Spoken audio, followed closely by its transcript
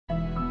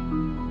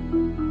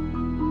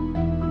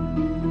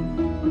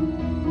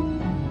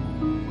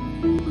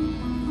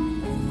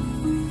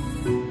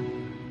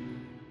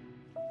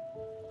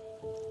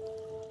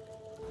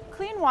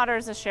water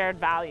is a shared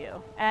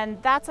value,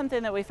 and that's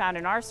something that we found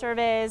in our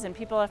surveys and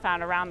people have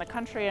found around the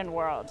country and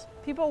world.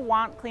 People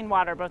want clean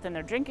water both in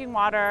their drinking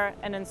water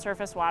and in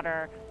surface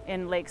water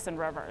in lakes and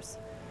rivers.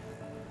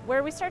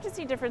 Where we start to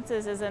see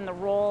differences is in the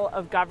role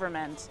of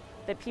government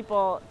that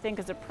people think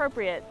is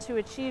appropriate to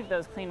achieve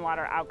those clean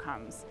water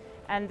outcomes.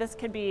 And this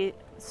could be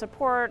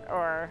support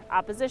or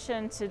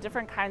opposition to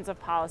different kinds of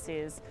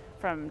policies,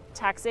 from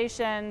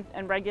taxation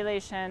and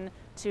regulation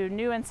to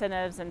new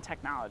incentives and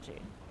technology.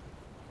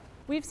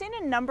 We've seen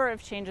a number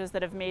of changes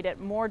that have made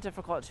it more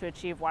difficult to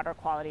achieve water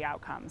quality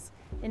outcomes.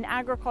 In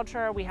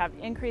agriculture, we have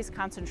increased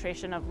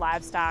concentration of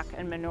livestock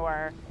and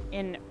manure.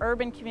 In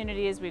urban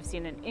communities, we've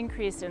seen an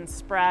increase in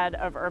spread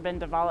of urban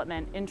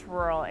development into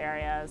rural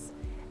areas.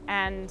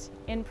 And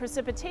in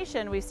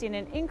precipitation, we've seen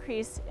an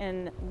increase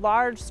in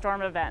large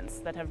storm events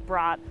that have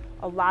brought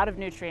a lot of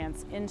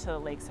nutrients into the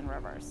lakes and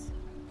rivers.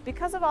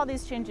 Because of all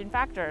these changing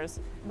factors,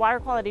 water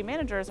quality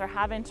managers are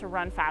having to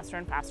run faster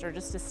and faster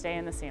just to stay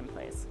in the same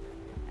place.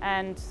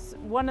 And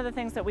one of the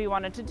things that we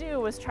wanted to do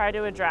was try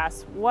to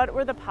address what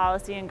were the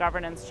policy and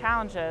governance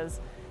challenges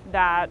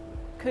that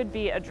could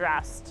be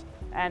addressed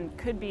and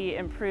could be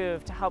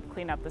improved to help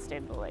clean up the state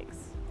of the lakes.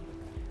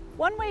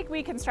 One way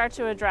we can start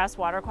to address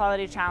water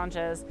quality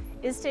challenges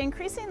is to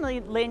increasingly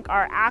link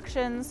our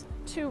actions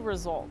to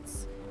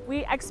results.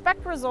 We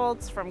expect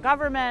results from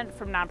government,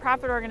 from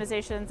nonprofit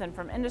organizations, and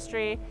from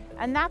industry,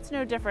 and that's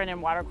no different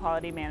in water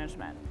quality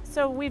management.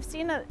 So we've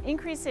seen an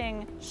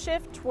increasing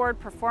shift toward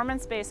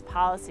performance-based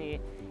policy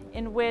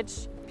in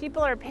which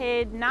people are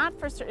paid not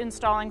for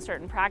installing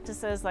certain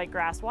practices like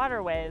grass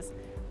waterways,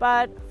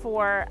 but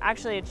for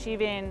actually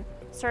achieving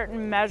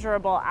certain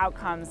measurable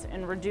outcomes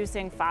in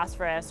reducing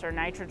phosphorus or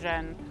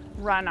nitrogen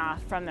runoff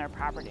from their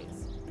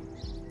properties.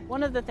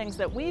 One of the things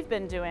that we've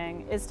been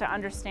doing is to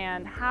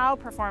understand how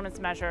performance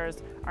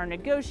measures are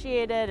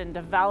negotiated and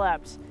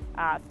developed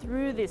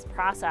through this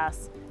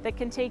process that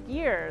can take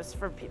years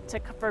for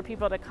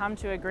people to come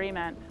to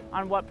agreement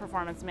on what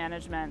performance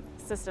management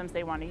systems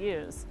they want to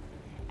use.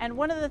 And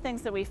one of the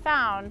things that we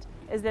found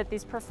is that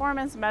these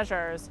performance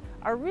measures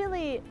are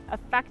really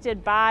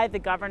affected by the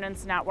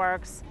governance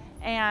networks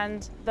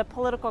and the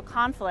political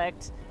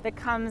conflict that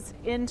comes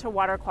into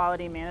water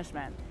quality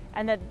management,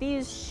 and that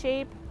these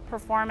shape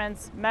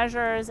performance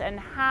measures and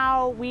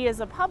how we as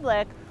a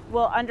public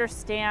will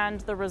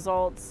understand the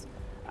results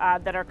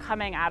that are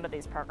coming out of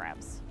these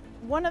programs.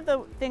 One of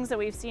the things that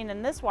we've seen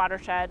in this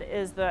watershed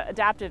is the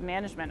adaptive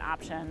management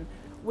option,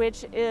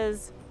 which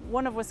is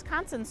one of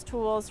Wisconsin's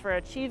tools for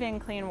achieving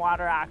Clean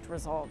Water Act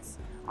results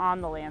on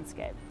the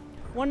landscape.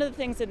 One of the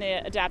things in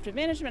the adaptive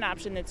management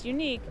option that's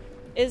unique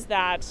is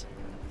that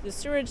the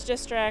sewerage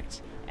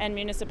district and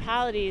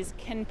municipalities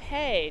can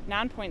pay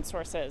non-point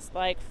sources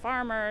like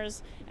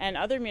farmers and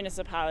other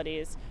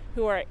municipalities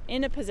who are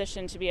in a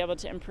position to be able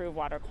to improve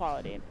water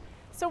quality.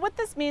 So what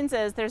this means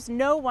is there's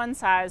no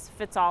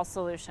one-size-fits-all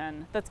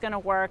solution that's going to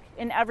work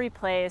in every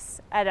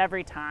place at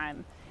every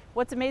time.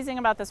 What's amazing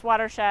about this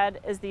watershed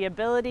is the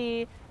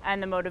ability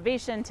and the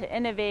motivation to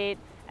innovate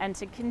and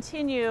to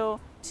continue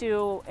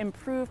to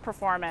improve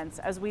performance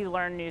as we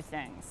learn new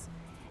things.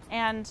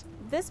 And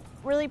this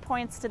really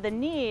points to the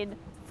need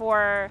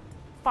for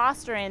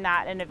fostering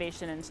that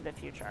innovation into the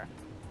future.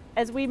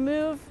 As we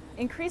move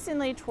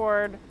increasingly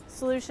toward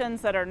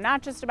solutions that are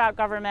not just about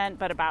government,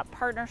 but about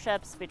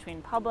partnerships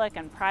between public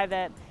and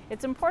private,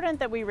 it's important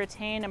that we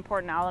retain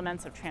important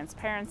elements of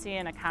transparency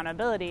and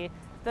accountability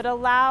that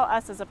allow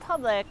us as a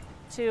public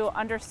to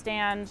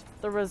understand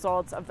the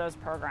results of those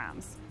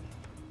programs.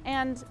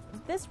 And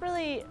this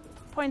really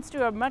points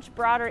to a much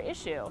broader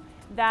issue,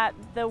 that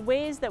the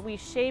ways that we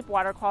shape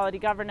water quality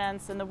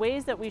governance and the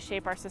ways that we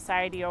shape our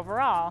society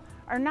overall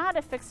are not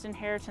a fixed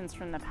inheritance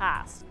from the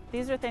past.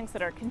 These are things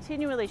that are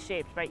continually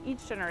shaped by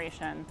each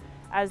generation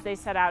as they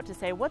set out to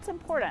say what's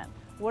important,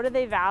 what do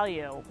they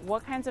value,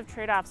 what kinds of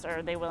trade-offs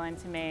are they willing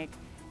to make,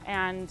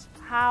 and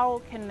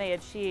how can they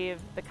achieve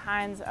the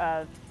kinds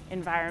of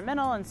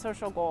environmental and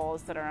social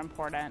goals that are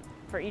important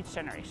for each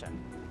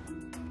generation.